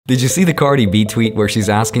Did you see the Cardi B tweet where she's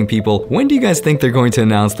asking people, when do you guys think they're going to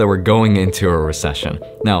announce that we're going into a recession?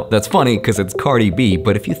 Now, that's funny because it's Cardi B,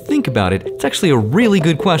 but if you think about it, it's actually a really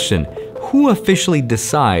good question. Who officially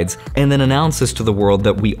decides and then announces to the world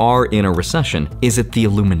that we are in a recession? Is it the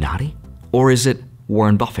Illuminati? Or is it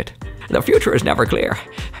Warren Buffett? The future is never clear.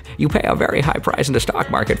 You pay a very high price in the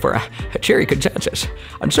stock market for a cheery consensus.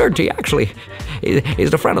 Uncertainty actually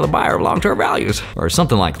is the friend of the buyer of long-term values. Or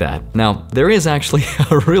something like that. Now, there is actually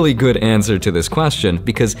a really good answer to this question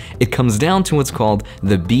because it comes down to what's called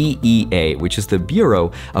the BEA, which is the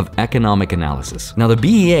Bureau of Economic Analysis. Now, the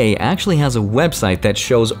BEA actually has a website that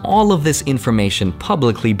shows all of this information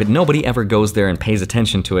publicly, but nobody ever goes there and pays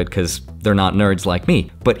attention to it because they're not nerds like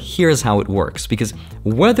me. But here's how it works, because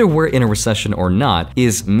whether we're in a recession or not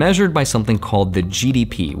is measured by something called the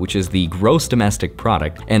GDP, which is the gross domestic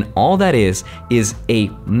product, and all that is a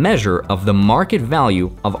measure of the market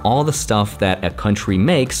value of all the stuff that a country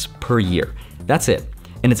makes per year. That's it.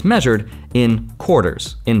 And it's measured in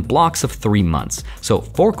quarters, in blocks of 3 months. So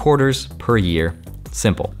 4 quarters per year.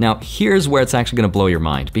 Simple. Now, here's where it's actually going to blow your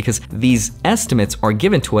mind, because these estimates are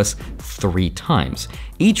given to us 3 times,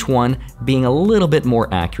 each one being a little bit more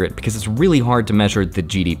accurate because it's really hard to measure the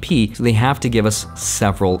GDP, so they have to give us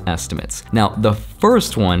several estimates. Now, the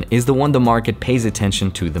first one is the one the market pays attention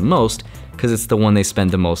to the most because it's the one they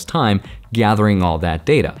spend the most time gathering all that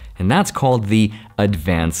data, and that's called the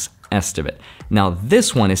advance estimate. Now,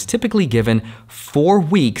 this one is typically given 4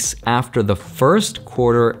 weeks after the first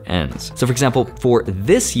quarter ends. So for example, for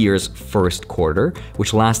this year's first quarter,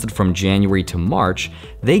 which lasted from January to March,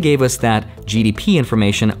 they gave us that GDP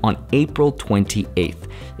information on April 28th,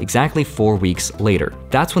 exactly 4 weeks later.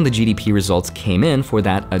 That's when the GDP results came in for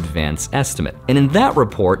that advance estimate. And in that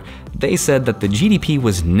report, they said that the GDP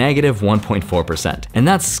was negative 1.4%. And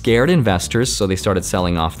that scared investors, so they started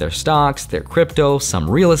selling off their stocks, their crypto, some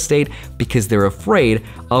real estate, because they're afraid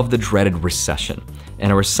of the dreaded recession.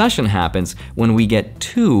 And a recession happens when we get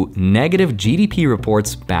 2 negative GDP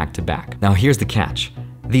reports back to back. Now here's the catch.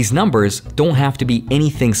 These numbers don't have to be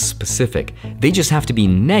anything specific. They just have to be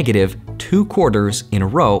negative 2 quarters in a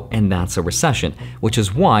row, and that's a recession, which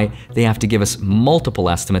is why they have to give us multiple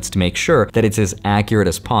estimates to make sure that it's as accurate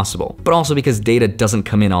as possible. But also because data doesn't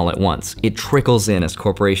come in all at once. It trickles in as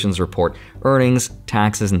corporations report earnings,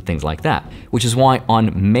 taxes, and things like that, which is why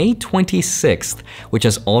on May 26th, which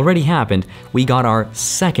has already happened, we got our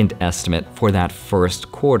second estimate for that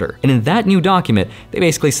first quarter. And in that new document, they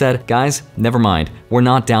basically said, guys, never mind, we're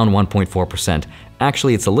not down 1.4%.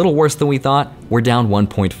 Actually, it's a little worse than we thought. We're down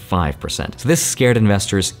 1.5%. So this scared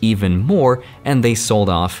investors even more, and they sold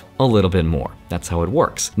off a little bit more. That's how it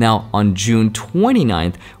works. Now, on June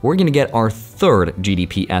 29th, we're gonna get our third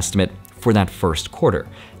GDP estimate for that first quarter.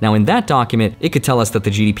 Now in that document, it could tell us that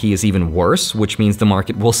the GDP is even worse, which means the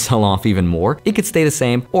market will sell off even more. It could stay the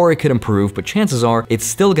same, or it could improve, but chances are it's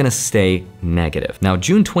still gonna stay negative. Now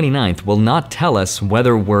June 29th will not tell us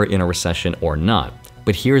whether we're in a recession or not.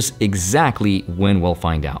 But here's exactly when we'll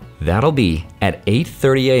find out. That'll be at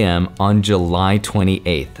 8:30 a.m. on July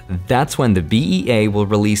 28th. That's when the BEA will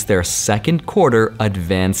release their second quarter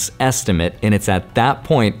advance estimate, and it's at that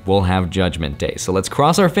point we'll have Judgment Day. So let's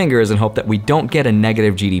cross our fingers and hope that we don't get a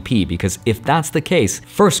negative GDP, because if that's the case,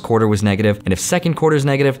 first quarter was negative, and if second quarter is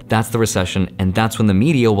negative, that's the recession, and that's when the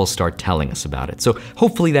media will start telling us about it. So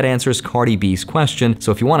hopefully that answers Cardi B's question.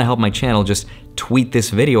 So if you want to help my channel, just tweet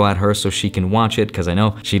this video at her so she can watch it, because I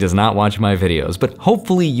know she does not watch my videos, but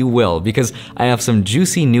hopefully you will, because I have some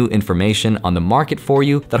juicy new information on the market for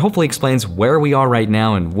you that hopefully explains where we are right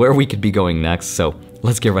now and where we could be going next. So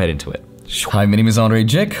let's get right into it. Hi, my name is Andrei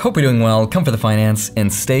Jikh. Hope you're doing well. Come for the finance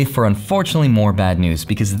and stay for unfortunately more bad news,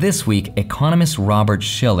 because this week economist Robert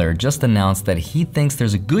Shiller just announced that he thinks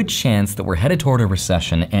there's a good chance that we're headed toward a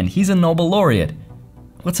recession, and he's a Nobel laureate.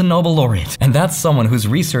 What's a Nobel laureate? And that's someone whose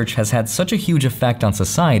research has had such a huge effect on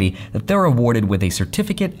society that they're awarded with a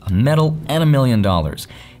certificate, a medal, and $1 million.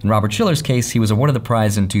 In Robert Shiller's case, he was awarded the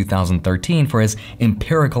prize in 2013 for his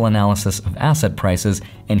empirical analysis of asset prices,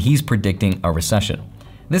 and he's predicting a recession.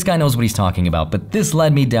 This guy knows what he's talking about, but this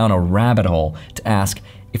led me down a rabbit hole to ask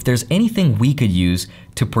if there's anything we could use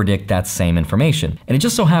to predict that same information. And it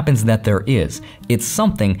just so happens that there is. It's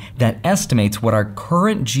something that estimates what our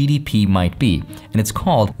current GDP might be, and it's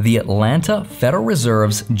called the Atlanta Federal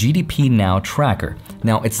Reserve's GDP Now Tracker.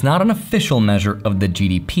 Now, it's not an official measure of the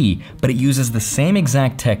GDP, but it uses the same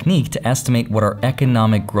exact technique to estimate what our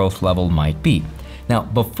economic growth level might be. Now,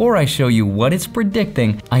 before I show you what it's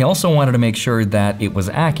predicting, I also wanted to make sure that it was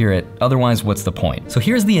accurate, otherwise what's the point? So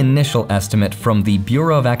here's the initial estimate from the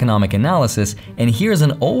Bureau of Economic Analysis, and here's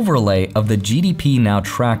an overlay of the GDP Now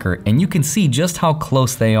tracker, and you can see just how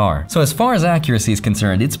close they are. So as far as accuracy is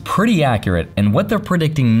concerned, it's pretty accurate, and what they're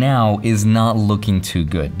predicting now is not looking too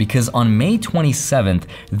good, because on May 27th,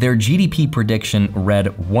 their GDP prediction read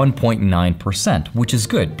 1.9%, which is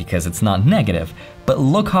good because it's not negative. But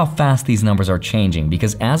look how fast these numbers are changing,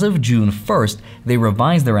 because as of June 1st, they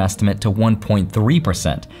revised their estimate to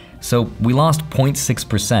 1.3%. So we lost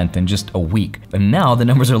 0.6% in just a week. And now the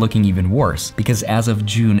numbers are looking even worse, because as of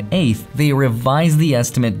June 8th, they revised the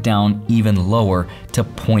estimate down even lower to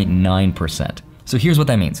 0.9%. So here's what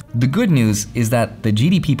that means. The good news is that the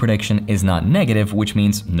GDP prediction is not negative, which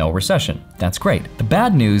means no recession. That's great. The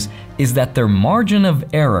bad news is that their margin of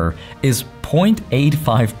error is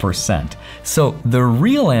 0.85%. So the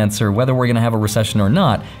real answer, whether we're gonna have a recession or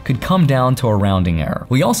not, could come down to a rounding error.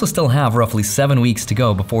 We also still have roughly 7 weeks to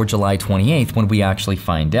go before July 28th when we actually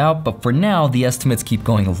find out, but for now, the estimates keep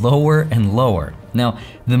going lower and lower. Now,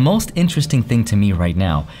 the most interesting thing to me right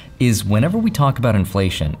now is whenever we talk about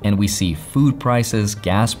inflation and we see food prices,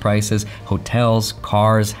 gas prices, hotels,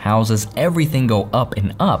 cars, houses, everything go up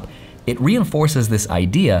and up, it reinforces this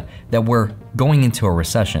idea that we're going into a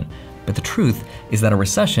recession. But the truth is that a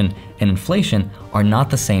recession and inflation are not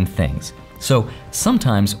the same things. So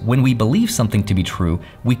sometimes when we believe something to be true,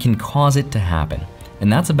 we can cause it to happen.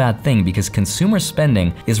 And that's a bad thing because consumer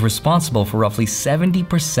spending is responsible for roughly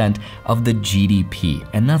 70% of the GDP.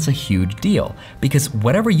 And that's a huge deal because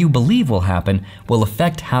whatever you believe will happen will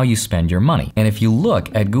affect how you spend your money. And if you look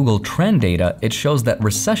at Google Trend data, it shows that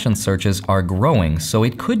recession searches are growing, so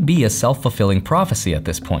it could be a self-fulfilling prophecy at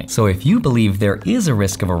this point. So if you believe there is a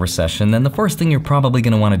risk of a recession, then the first thing you're probably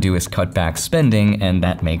going to want to do is cut back spending, and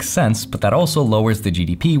that makes sense, but that also lowers the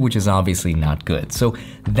GDP, which is obviously not good. So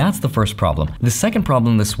that's the first problem. The second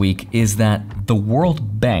problem this week is that the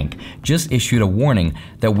World Bank just issued a warning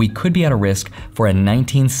that we could be at a risk for a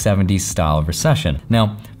 1970s style recession.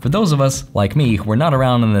 Now, for those of us like me who were not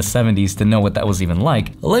around in the 70s to know what that was even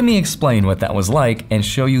like, let me explain what that was like and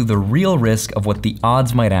show you the real risk of what the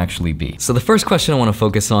odds might actually be. So the first question I want to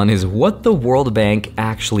focus on is what the World Bank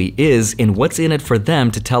actually is and what's in it for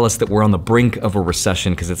them to tell us that we're on the brink of a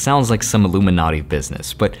recession, because it sounds like some Illuminati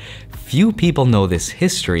business. But few people know this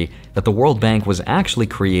history, that the World Bank was actually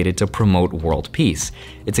created to promote world peace.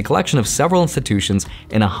 It's a collection of several institutions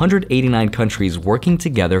in 189 countries working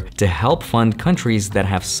together to help fund countries that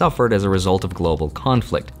have suffered as a result of global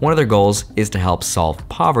conflict. One of their goals is to help solve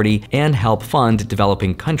poverty and help fund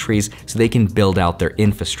developing countries so they can build out their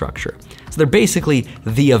infrastructure. So they're basically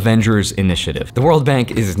the Avengers Initiative. The World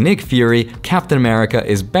Bank is Nick Fury, Captain America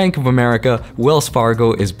is Bank of America, Wells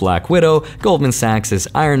Fargo is Black Widow, Goldman Sachs is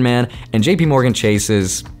Iron Man, and JP Morgan Chase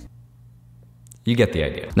is... you get the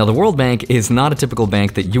idea. Now, the World Bank is not a typical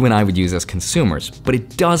bank that you and I would use as consumers, but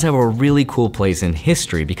it does have a really cool place in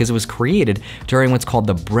history because it was created during what's called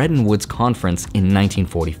the Bretton Woods Conference in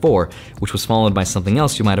 1944, which was followed by something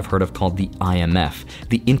else you might have heard of called the IMF,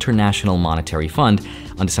 the International Monetary Fund,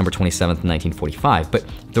 on December 27th, 1945. But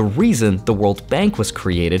the reason the World Bank was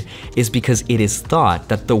created is because it is thought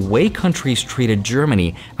that the way countries treated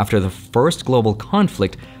Germany after the first global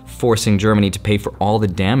conflict, forcing Germany to pay for all the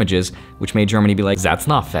damages, which made Germany be like, that's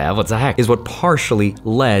not fair, what the heck, is what partially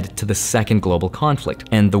led to the second global conflict.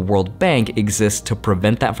 And the World Bank exists to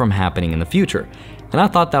prevent that from happening in the future. And I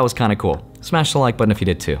thought that was kind of cool. Smash the like button if you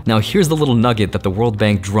did too. Now here's the little nugget that the World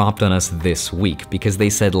Bank dropped on us this week, because they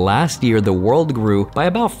said last year the world grew by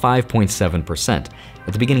about 5.7%.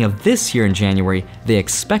 At the beginning of this year in January, they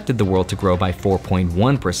expected the world to grow by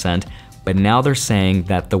 4.1%, but now they're saying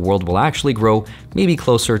that the world will actually grow maybe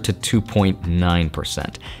closer to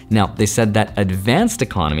 2.9%. Now, they said that advanced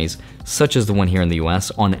economies, such as the one here in the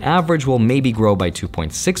US, on average will maybe grow by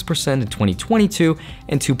 2.6% in 2022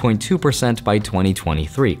 and 2.2% by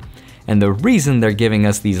 2023. And the reason they're giving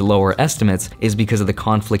us these lower estimates is because of the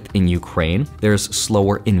conflict in Ukraine. There's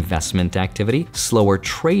slower investment activity, slower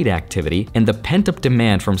trade activity, and the pent-up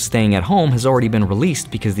demand from staying at home has already been released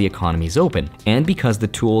because the economy is open, and because the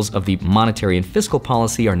tools of the monetary and fiscal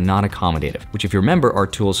policy are not accommodative, which, if you remember, are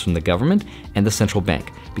tools from the government and the central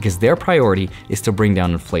bank, because their priority is to bring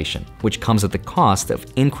down inflation, which comes at the cost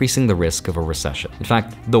of increasing the risk of a recession. In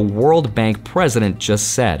fact, the World Bank president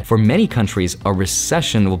just said, for many countries, a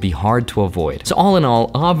recession will be hard hard to avoid. So all in all,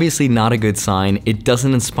 obviously not a good sign. It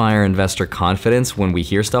doesn't inspire investor confidence when we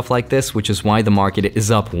hear stuff like this, which is why the market is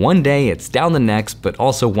up one day, it's down the next, but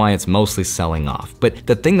also why it's mostly selling off. But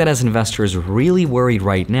the thing that has investors really worried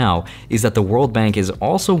right now is that the World Bank is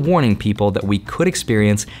also warning people that we could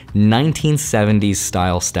experience 1970s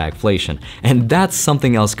style stagflation. And that's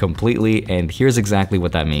something else completely, and here's exactly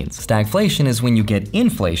what that means. Stagflation is when you get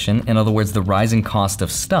inflation, in other words, the rising cost of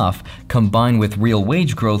stuff, combined with real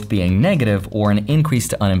wage growth being negative or an increase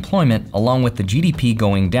to unemployment, along with the GDP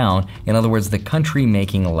going down, in other words, the country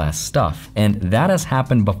making less stuff. And that has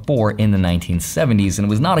happened before in the 1970s, and it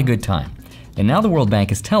was not a good time. And now the World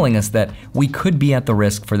Bank is telling us that we could be at the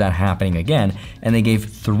risk for that happening again, and they gave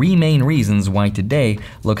 3 main reasons why today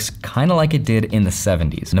looks kind of like it did in the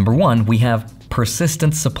 70s. Number 1, we have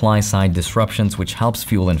persistent supply-side disruptions, which helps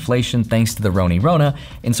fuel inflation thanks to the Rona.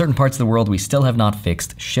 In certain parts of the world, we still have not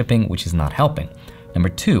fixed shipping, which is not helping. Number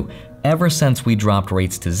 2, ever since we dropped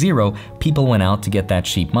rates to 0, people went out to get that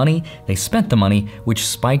cheap money, they spent the money, which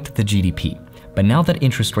spiked the GDP. But now that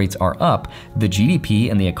interest rates are up, the GDP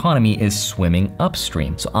and the economy is swimming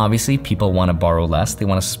upstream. So obviously people want to borrow less, they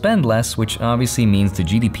want to spend less, which obviously means the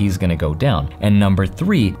GDP is going to go down. And number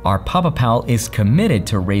 3, our Papa Pal is committed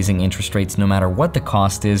to raising interest rates no matter what the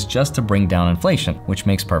cost is, just to bring down inflation, which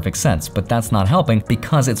makes perfect sense. But that's not helping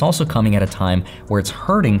because it's also coming at a time where it's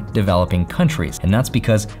hurting developing countries. And that's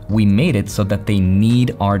because we made it so that they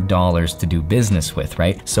need our dollars to do business with,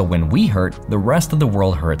 right? So when we hurt, the rest of the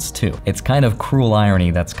world hurts too. It's kind of cruel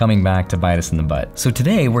irony that's coming back to bite us in the butt. So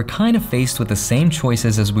today we're kind of faced with the same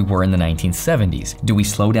choices as we were in the 1970s. Do we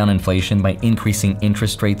slow down inflation by increasing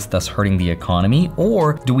interest rates, thus hurting the economy?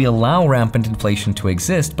 Or do we allow rampant inflation to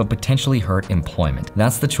exist but potentially hurt employment?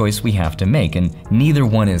 That's the choice we have to make, and neither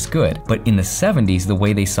one is good. But in the 70s, the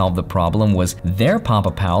way they solved the problem was their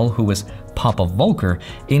Papa Pal, who was Papa Volcker,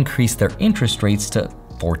 increased their interest rates to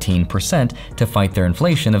 14% to fight their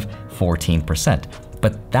inflation of 14%.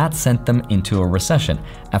 But that sent them into a recession,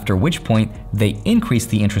 after which point they increased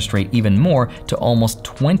the interest rate even more to almost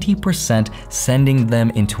 20%, sending them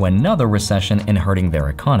into another recession and hurting their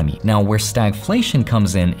economy. Now, where stagflation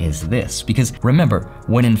comes in is this, because remember,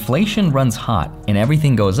 when inflation runs hot and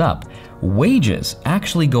everything goes up, wages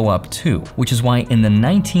actually go up too, which is why in the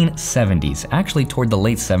 1970s, actually toward the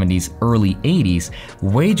late 70s, early 80s,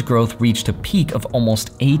 wage growth reached a peak of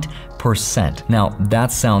almost 8%. Now,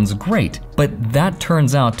 that sounds great, but that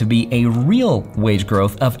turns out to be a real wage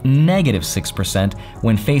growth of negative 6%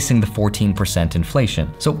 when facing the 14%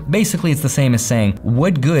 inflation. So basically it's the same as saying,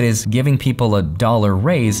 what good is giving people a $1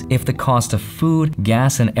 raise if the cost of food,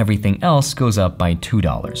 gas, and everything else goes up by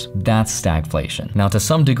 $2? That's stagflation. Now, to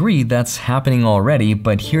some degree, that's happening already,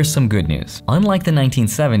 but here's some good news. Unlike the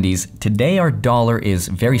 1970s, today our dollar is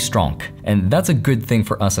very strong. And that's a good thing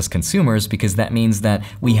for us as consumers because that means that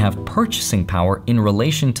we have purchasing power in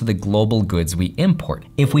relation to the global goods we import.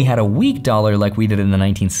 If we had a weak dollar like we did in the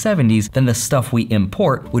 1970s, then the stuff we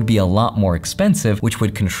import would be a lot more expensive, which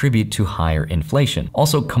would contribute to higher inflation.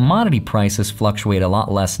 Also, commodity prices fluctuate a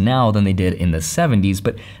lot less now than they did in the 70s,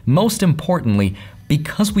 but most importantly,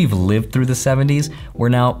 because we've lived through the 70s, we're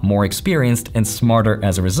now more experienced and smarter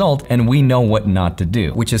as a result, and we know what not to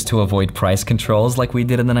do, which is to avoid price controls like we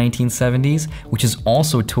did in the 1970s, which is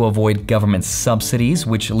also to avoid government subsidies,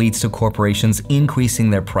 which leads to corporations increasing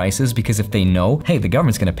their prices because if they know, hey, the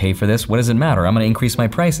government's gonna pay for this, what does it matter? I'm gonna increase my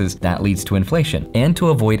prices. That leads to inflation. And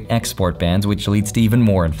to avoid export bans, which leads to even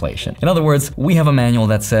more inflation. In other words, we have a manual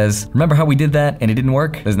that says, remember how we did that and it didn't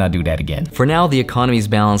work? Let's not do that again. For now, the economy's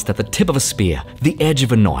balanced at the tip of a spear, the edge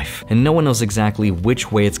of a knife, and no one knows exactly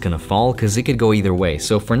which way it's gonna fall because it could go either way.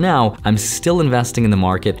 So for now, I'm still investing in the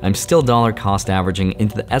market. I'm still dollar cost averaging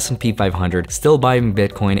into the S&P 500, still buying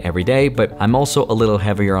Bitcoin every day, but I'm also a little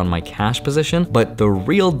heavier on my cash position. But the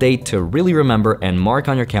real date to really remember and mark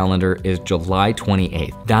on your calendar is July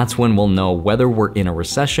 28th. That's when we'll know whether we're in a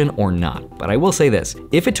recession or not. But I will say this,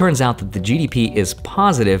 if it turns out that the GDP is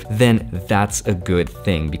positive, then that's a good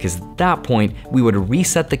thing because at that point, we would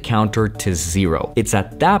reset the counter to 0. It's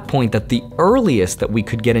at that point that the earliest that we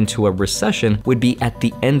could get into a recession would be at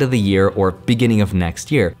the end of the year or beginning of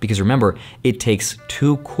next year. Because remember, it takes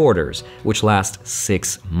 2 quarters, which last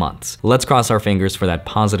 6 months. Let's cross our fingers for that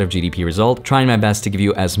positive GDP result. Trying my best to give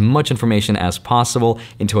you as much information as possible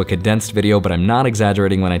into a condensed video, but I'm not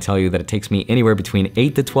exaggerating when I tell you that it takes me anywhere between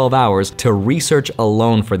 8 to 12 hours to research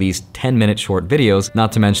alone for these 10-minute short videos,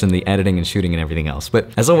 not to mention the editing and shooting and everything else. But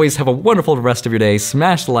as always, have a wonderful rest of your day.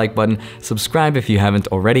 Smash the like button, subscribe subscribe if you haven't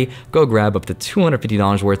already. Go grab up to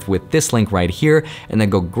 $250 worth with this link right here, and then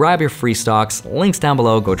go grab your free stocks, links down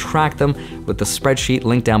below, go track them with the spreadsheet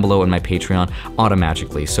link down below in my Patreon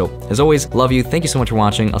automatically. So as always, love you. Thank you so much for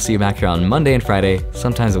watching. I'll see you back here on Monday and Friday,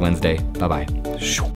 sometimes a Wednesday. Bye-bye.